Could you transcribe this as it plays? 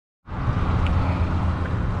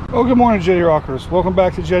Oh, good morning, Jetty Rockers. Welcome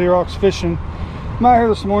back to Jetty Rocks Fishing. I'm out here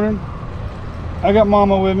this morning. I got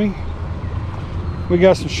Mama with me. We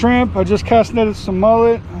got some shrimp. I just cast netted some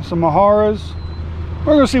mullet, some maharas.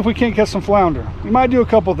 We're gonna see if we can't get some flounder. We might do a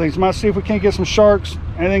couple things. We might see if we can't get some sharks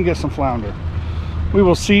and then get some flounder. We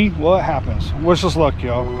will see what happens. Wish us luck,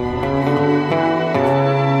 y'all.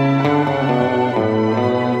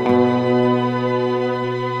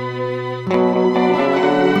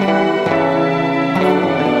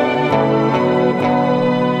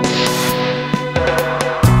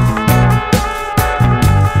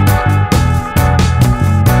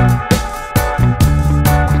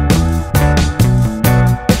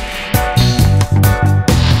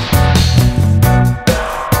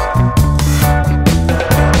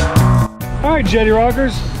 Jetty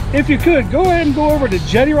Rockers, if you could go ahead and go over to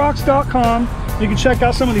jettyrocks.com. You can check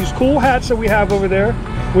out some of these cool hats that we have over there.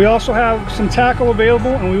 We also have some tackle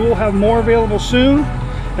available, and we will have more available soon.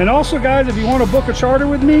 And also, guys, if you want to book a charter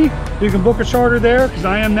with me, you can book a charter there, because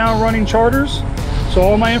I am now running charters. So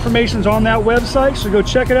all my information is on that website, so go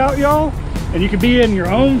check it out, y'all. And you can be in your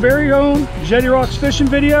own very own Jetty Rocks fishing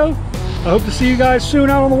video. I hope to see you guys soon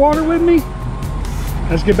out on the water with me.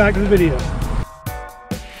 Let's get back to the video.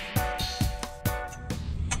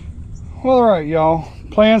 Well, all right, y'all,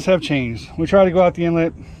 plans have changed. We tried to go out the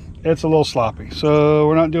inlet. It's a little sloppy, so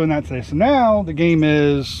we're not doing that today. So now the game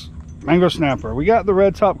is mango snapper. We got the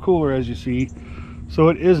red top cooler, as you see, so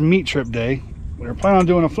it is meat trip day. We were planning on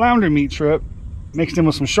doing a flounder meat trip mixed in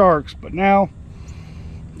with some sharks, but now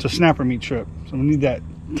it's a snapper meat trip, so we need that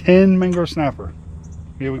 10 mango snapper.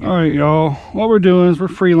 Here we go. All right, y'all, what we're doing is we're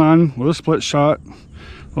freelining with a split shot,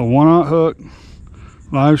 a 1/0 hook,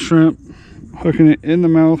 live shrimp, hooking it in the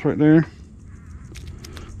mouth right there,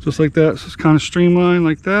 just like that. So it's kind of streamlined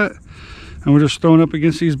like that, and we're just throwing up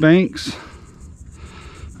against these banks,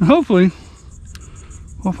 and hopefully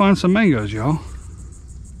we'll find some mangoes, y'all.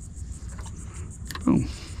 Boom,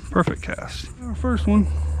 perfect cast. Our first one.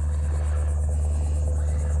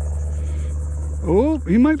 Oh,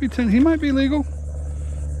 he might be 10. He might be legal.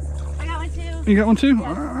 I got one too. You got one too? Yeah.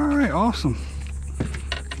 All right, awesome.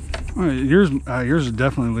 All right, yours is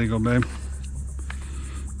definitely legal, babe.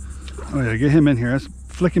 Oh yeah, get him in here. Let's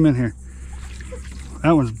flick him in here.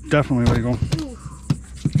 That one's definitely legal. Ooh.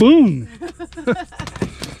 Boom!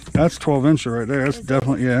 That's 12-incher right there. That's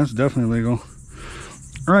definitely, yeah, that's definitely legal.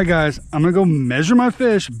 All right, guys, I'm gonna go measure my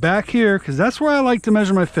fish back here, because that's where I like to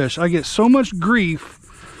measure my fish. I get so much grief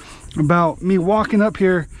about me walking up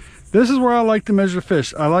here. This is where I like to measure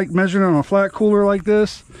fish. I like measuring on a flat cooler like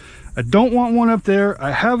this. I don't want one up there.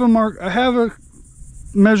 I have a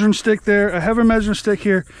measuring stick there. I have a measuring stick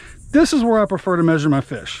here. This is where I prefer to measure my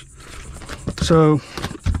fish. So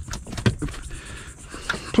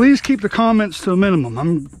please keep the comments to a minimum.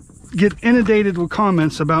 I'm getting inundated with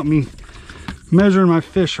comments about me measuring my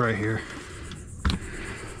fish right here.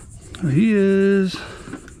 He is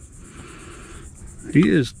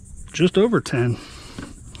just over 10.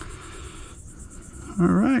 All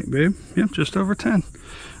right, babe. Yep, just over 10.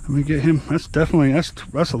 Let me get him. That's definitely, that's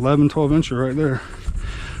 11, 12-incher right there.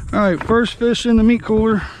 All right, first fish in the meat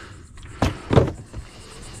cooler.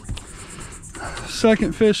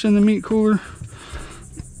 Second fish in the meat cooler.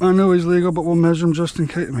 I know he's legal, but we'll measure him just in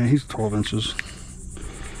case. Man, he's 12 inches.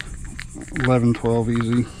 11, 12,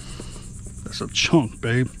 easy. That's a chunk,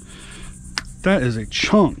 babe. That is a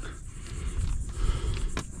chunk.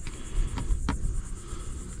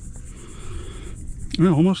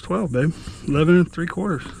 No, almost 12, babe. 11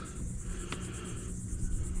 3/4.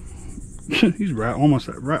 He's right almost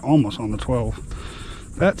on the 12.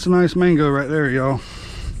 That's a nice mango right there, y'all.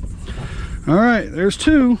 All right, there's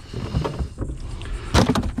two.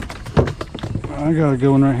 I got a good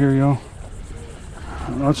one right here, y'all.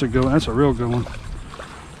 That's a good one. That's a real good one.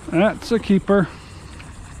 That's a keeper.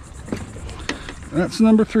 That's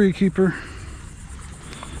number 3 keeper.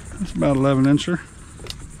 That's about 11-incher.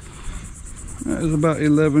 That is about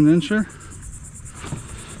 11-incher.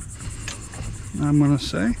 I'm gonna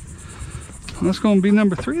say. That's gonna be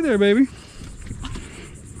number 3 there, baby.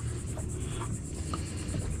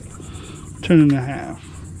 10.5.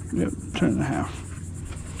 Yep, 10.5.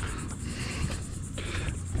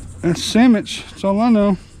 That's sandwich. That's all I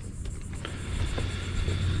know.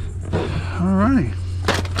 Alrighty.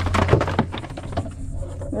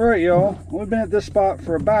 Alright, y'all. We've been at this spot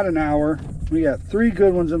for about an hour. We got 3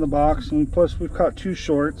 good ones in the box, and plus we've caught 2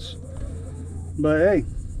 shorts. But hey,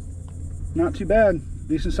 not too bad.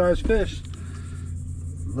 Decent sized fish.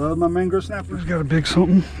 Love my mango snappers. Got a big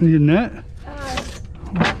something. Need a net?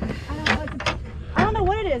 I don't know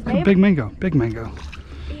what it is, babe. Big mango. Big mango.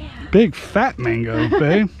 Yeah. Big fat mango,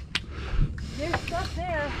 babe. There's stuff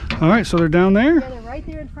there. All right, so they're down there? Yeah, they're right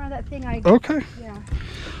there in front of that thing. Okay. Yeah.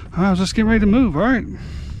 I was just getting ready to move. All right.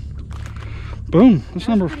 Boom. That's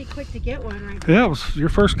number. Pretty quick to get one right Yeah, it was your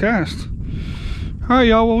first cast. All right,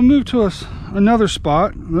 y'all. Well, we'll move to another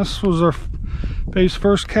spot. This was our babe's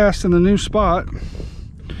first cast in the new spot,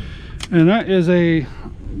 and that is a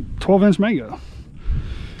 12-inch mango.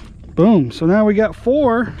 Boom. So now we got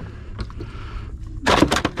 4.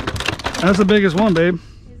 That's the biggest one, babe.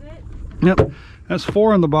 Is it? Yep. That's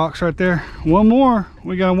 4 in the box right there. One more.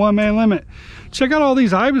 We got a 1-man limit. Check out all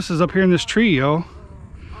these ibises up here in this tree, yo.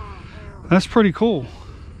 That's pretty cool.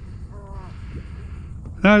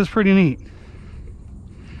 That is pretty neat.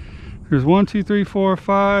 There's 1, 2, 3, 4,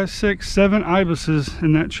 5, 6, 7 ibises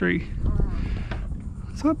in that tree.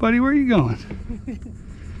 What's up, buddy? Where are you going?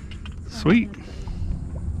 Sweet.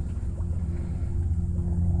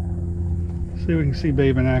 See if we can see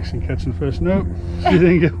Babe in action catching fish. Nope. She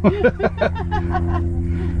didn't get one.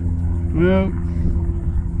 Nope.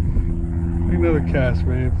 Make another cast,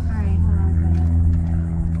 Babe. Alright, hold on a second.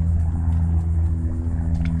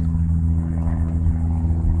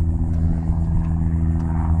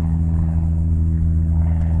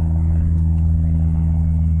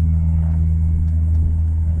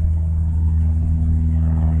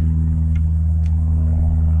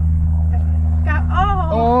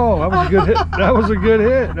 Oh, that was a good hit. That was a good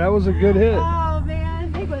hit. That was a good hit. Oh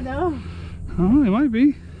man, big one though. Oh, it might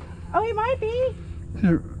be. Oh, he might be.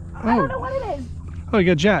 Here. I don't know what it is. Oh, you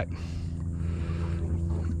got Jack.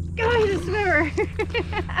 Oh, he's a swimmer.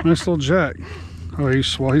 Nice little Jack. Oh, he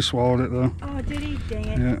swallowed it though. Oh, did he? Dang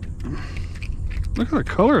it. Yeah. Look at the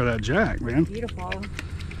color of that Jack, man. Beautiful.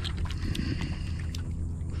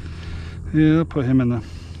 Yeah, I'll put him in the.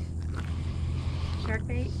 Shark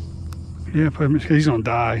bait. Yeah, put him. He's gonna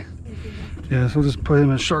die. Yeah, so we'll just put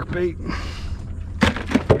him in shark bait. All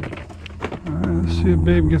right, let's see if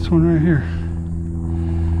Babe gets one right here.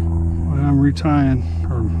 While I'm retying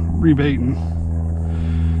or rebaiting.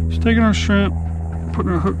 Just taking our shrimp,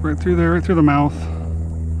 putting our hook right through there, right through the mouth.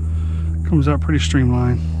 Comes out pretty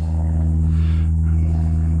streamlined.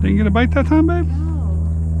 Didn't get a bite that time, Babe? No.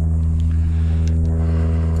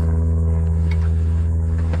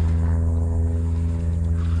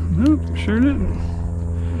 Nope, sure didn't.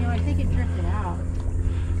 You know, I think it drifted out.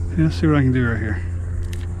 Yeah, let's see what I can do right here.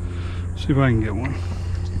 See if I can get one.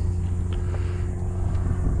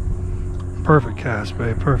 Perfect cast,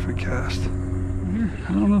 babe. Perfect cast.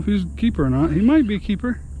 I don't know if he's a keeper or not. He might be a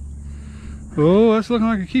keeper. Oh, that's looking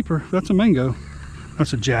like a keeper. That's a mango.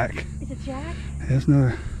 That's a Jack. It's a Jack? Yeah, that's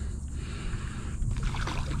another.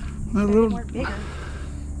 Another little. More bigger.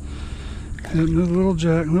 Another little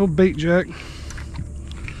Jack. Little bait Jack.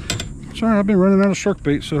 Sorry, I've been running out of shark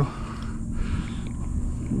bait, so.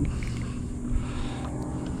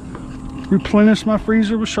 Replenish my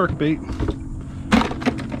freezer with shark bait.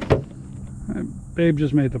 Babe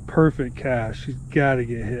just made the perfect cast. She's got to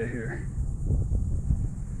get hit here.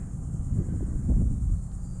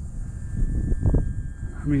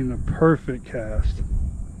 I mean, the perfect cast.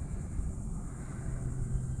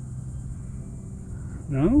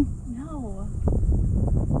 No? No.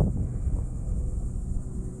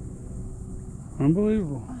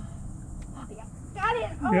 Unbelievable. Oh, yeah. Got it.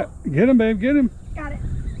 Oh. Yeah, get him, babe. Get him. Got it.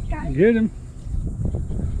 Got it. Get him.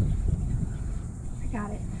 I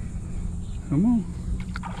got it. Come on.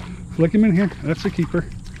 Flick him in here. That's a keeper.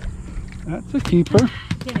 That's a keeper.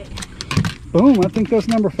 Get it. Boom. I think that's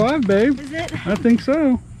number 5, babe. Is it? I think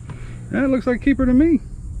so. Yeah, it looks like a keeper to me.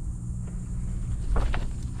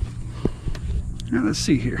 Now let's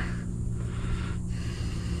see here.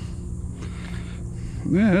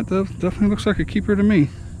 Yeah, it definitely looks like a keeper to me.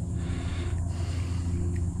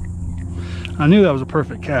 I knew that was a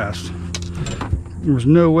perfect cast. There was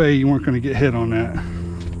no way you weren't going to get hit on that.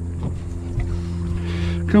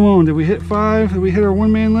 Come on, did we hit 5? Did we hit our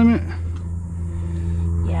 1-man limit?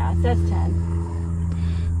 Yeah, it says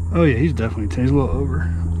 10. Oh yeah, he's definitely 10. He's a little over.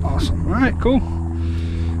 Awesome. All right, cool.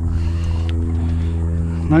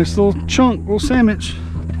 Nice little chunk, little sandwich.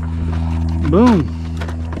 Boom.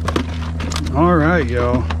 All right,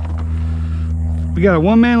 y'all. We got a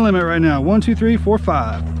 1-man limit right now. 1, 2, 3, 4,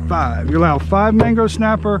 5. 5. You're allowed 5 mangrove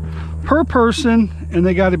snapper per person, and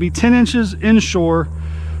they got to be 10 inches inshore.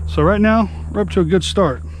 So right now, we're up to a good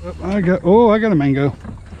start. I got a mango.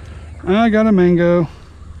 I got a mango.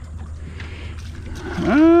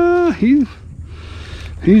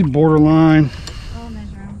 He's borderline. Oh,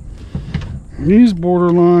 measure him. He's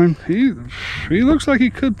borderline. He looks like he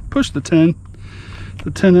could push the 10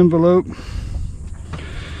 envelope.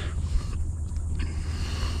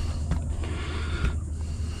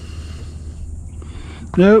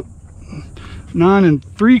 Nope. 9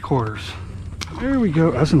 3/4. There we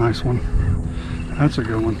go. That's a nice one. That's a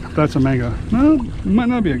good one. That's a mango. No, it might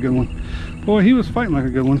not be a good one. Boy, he was fighting like a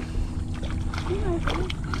good one.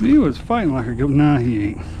 He was fighting like a good one. Nah, he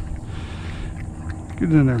ain't.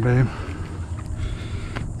 Get in there, babe.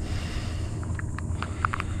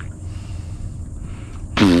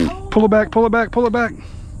 Pull it back, pull it back, pull it back.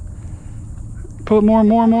 Pull it more,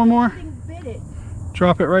 more, more, more.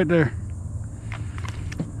 Drop it right there.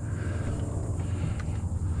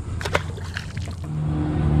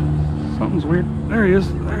 Something's weird. There he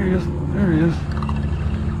is. There he is. There he is.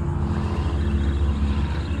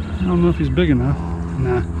 I don't know if he's big enough.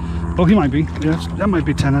 Nah. Oh, he might be. Yeah, that might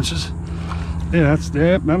be 10 inches. Yeah,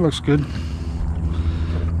 that looks good.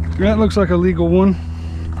 That looks like a legal one.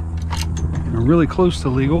 Or really close to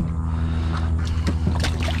legal.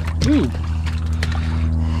 Ooh.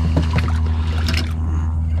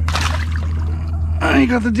 I ain't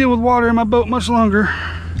got to deal with water in my boat much longer.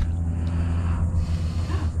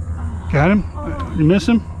 Got him? You miss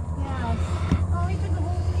him? Yes. Oh, he took the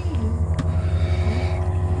whole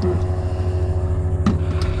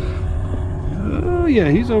thing. Oh yeah,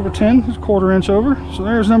 he's over 10. He's a 1/4 inch over. So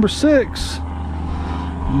there's number 6.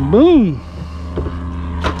 Boom.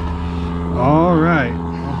 All right.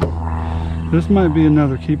 This might be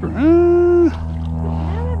another keeper. Yeah,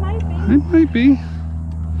 it might be. It might be.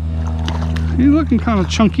 He's looking kind of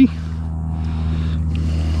chunky.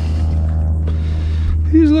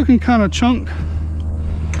 He's looking kind of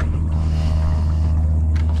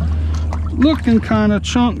Looking kind of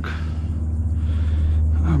chunk.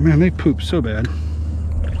 Oh man, they poop so bad.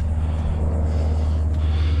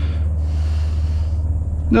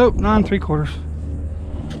 Nope, 9 3/4.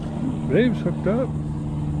 Babe's hooked up.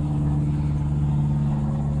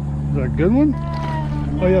 Is that a good one?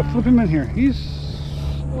 Oh yeah, flip him in here. He's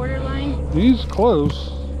Borderline. He's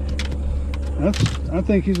close. I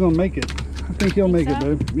think he's gonna make it. I think he'll make it,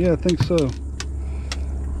 babe. Yeah, I think so.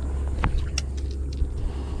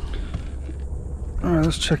 All right,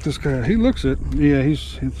 let's check this guy out. He looks it. Yeah,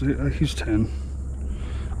 he's 10.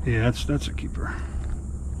 Yeah, that's a keeper.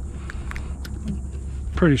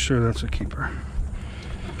 Pretty sure that's a keeper.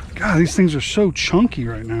 God, these things are so chunky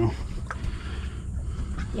right now.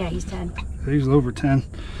 Yeah, he's 10. He's over 10.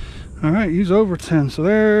 All right, he's over 10. So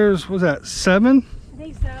there's, what's that, 7? I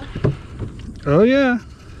think so. Oh yeah.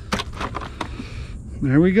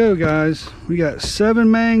 There we go, guys. We got 7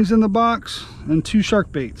 mangs in the box and 2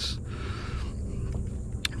 shark baits.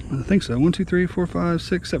 I think so. 1 2 3 4 5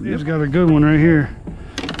 6 7. You've got a good one right here.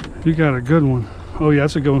 You got a good one. Oh yeah,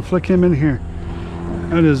 that's a good one. Flick him in here.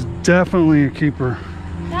 That is definitely a keeper.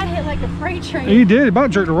 That hit like a freight train. He did. About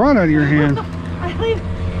jerked the rod out of your hand.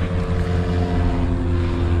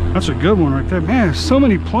 That's a good one right there. Man, so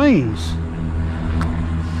many planes.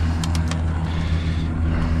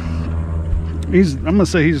 I'm gonna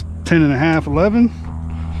say he's 10 and a half, 11.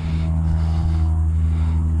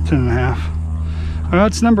 10 and a half.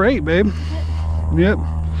 That's number 8, babe. Yep.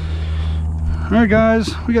 All right,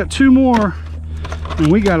 guys, we got 2 more and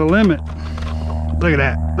we got a limit. Look at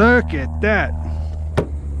that. Look at that.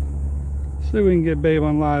 See if we can get babe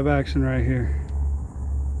on live action right here.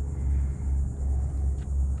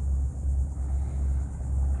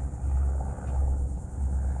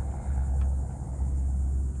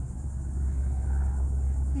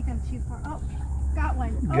 Too far. Oh, got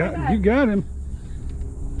one. Oh, You got him.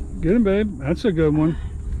 Get him, babe. That's a good one.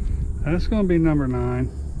 That's going to be number 9.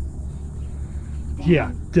 Damn.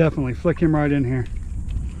 Yeah, definitely. Flick him right in here.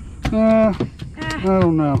 I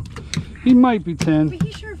don't know. He might be 10. But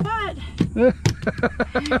he sure fought.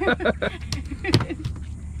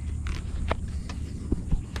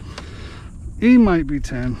 He might be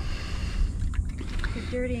 10. They're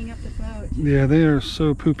dirtying up the boat. Yeah, they are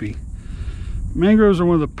so poopy. Mangroves are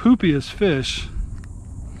one of the poopiest fish.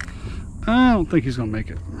 I don't think he's gonna make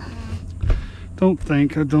it. I don't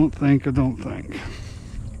think.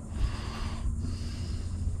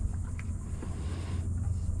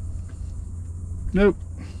 Nope.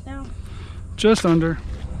 No. Just under.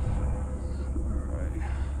 All right.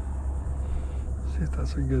 See if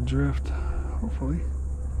that's a good drift. Hopefully.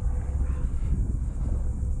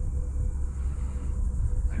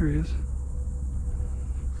 There he is.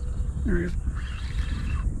 There he is.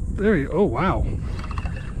 There he is. Oh, wow.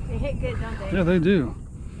 They hit good, don't they? Yeah, they do.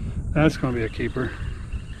 That's going to be a keeper.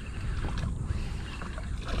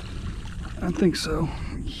 I think so.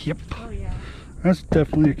 Yep. Oh, yeah. That's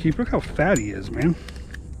definitely a keeper. Look how fat he is, man.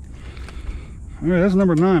 All right, that's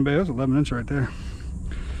number 9, babe. That's 11 inch right there.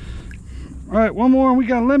 All right, one more and we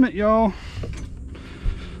got a limit, y'all.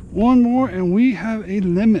 One more and we have a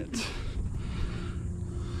limit.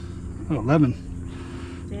 Oh,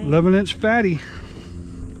 11. Dang. 11-inch fatty.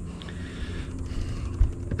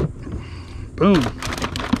 Boom.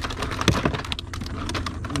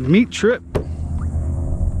 Meat trip.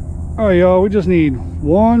 All right, y'all, we just need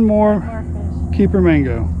one more More fish. keeper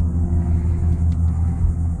mango.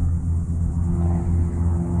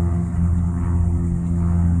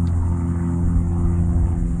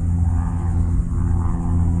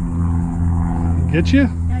 Get you?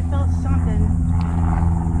 I felt something.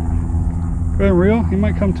 Go ahead and reel. He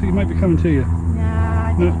might come to. He might be coming to you. Nah,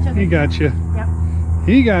 I think No, he took he it. got you. Yep.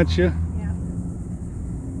 He got you. Yeah.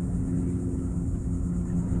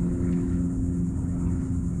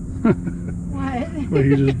 What? Well,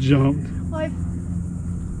 he just jumped. Well, I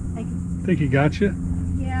Think he got you?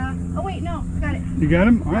 yeah. Oh wait, no, I got it. You got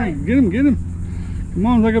him? All right, get him, get him. Come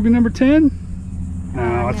on, is that gonna be number 10?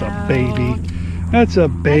 No, that's a baby. That's a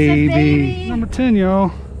baby. baby. Number 10,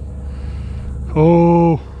 y'all.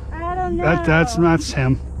 Oh, I don't know. that's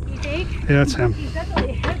him. You think? Yeah, that's him. He's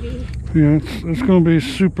definitely heavy. Yeah, it's gonna be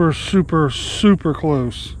super, super, super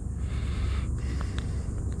close.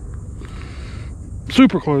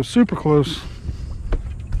 Super close, super close.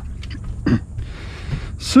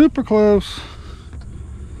 Super close.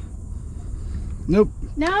 Nope.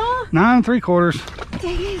 No? 9 3/4.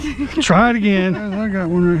 Dang it. Try it again. I got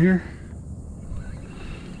one right here.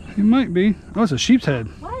 It might be. Oh, it's a sheep's head.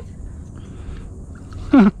 What?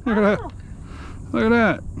 Look at that. Oh. Look at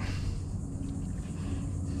that.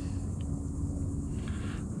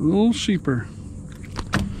 A little sheeper.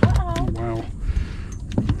 Uh-oh. Wow.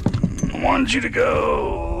 I wanted you to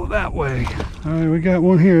go that way. All right, we got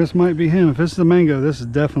one here. This might be him. If this is the mango, this is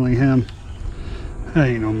definitely him. That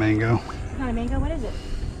ain't no mango. It's not a mango. What is it?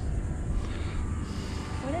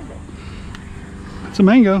 What is it? It's a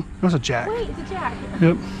mango. That's a jack. Wait, it's a jack.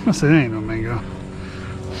 Yep. I said, that ain't no mango.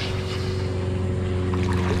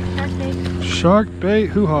 Shark bait. Shark bait.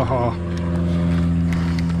 Hoo-ha-ha.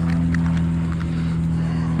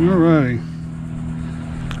 Alrighty.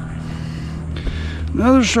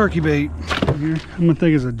 Another sharky bait here. I'm gonna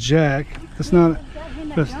think it's a jack. It's not. Is that him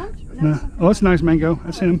that That's, jumped? no. Oh, it's a nice mango.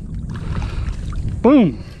 That's him.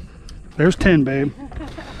 Boom. There's 10, babe.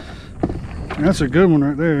 That's a good one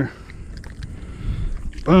right there.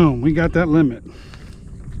 Boom. We got that limit.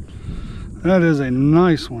 That is a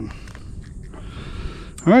nice one.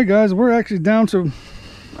 All right, guys. We're actually down to.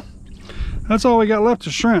 That's all we got left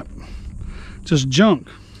is shrimp. Just junk.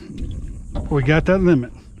 We got that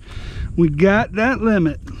limit. We got that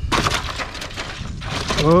limit.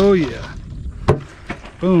 Oh yeah.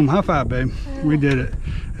 Boom, high five, babe. We did it.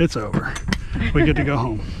 It's over. We get to go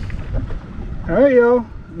home. All right, y'all.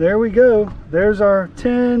 There we go. There's our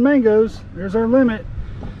 10 mangoes. There's our limit.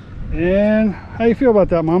 And how you feel about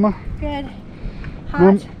that, Mama? Good.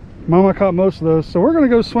 Hot. Mama caught most of those. So we're gonna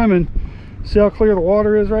go swimming. See how clear the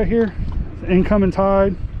water is right here? Incoming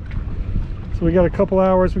tide. So we got a couple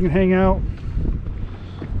hours we can hang out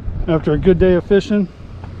after a good day of fishing.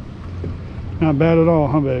 Not bad at all,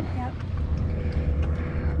 huh, babe? Yep.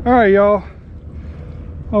 All right, y'all.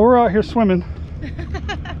 Well, we're out here swimming.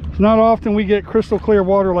 It's not often we get crystal clear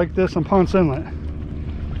water like this on Ponce Inlet.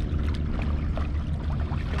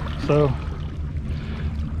 So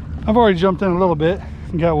I've already jumped in a little bit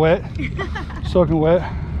and got wet, soaking wet.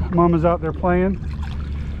 Mama's out there playing.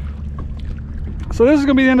 So this is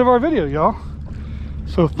gonna be the end of our video, y'all.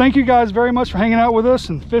 So thank you guys very much for hanging out with us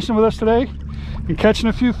and fishing with us today and catching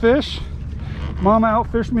a few fish. Mama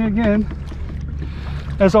outfished me again,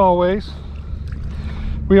 as always.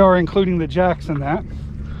 We are including the jacks in that,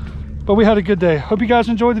 but we had a good day. Hope you guys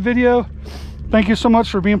enjoyed the video. Thank you so much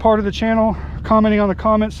for being part of the channel, commenting on the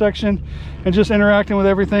comment section, and just interacting with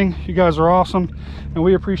everything. You guys are awesome, and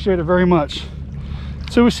we appreciate it very much.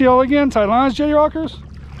 So we see y'all again, Tight Lines, J Rockers.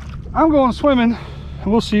 I'm going swimming,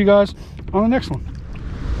 and we'll see you guys on the next one.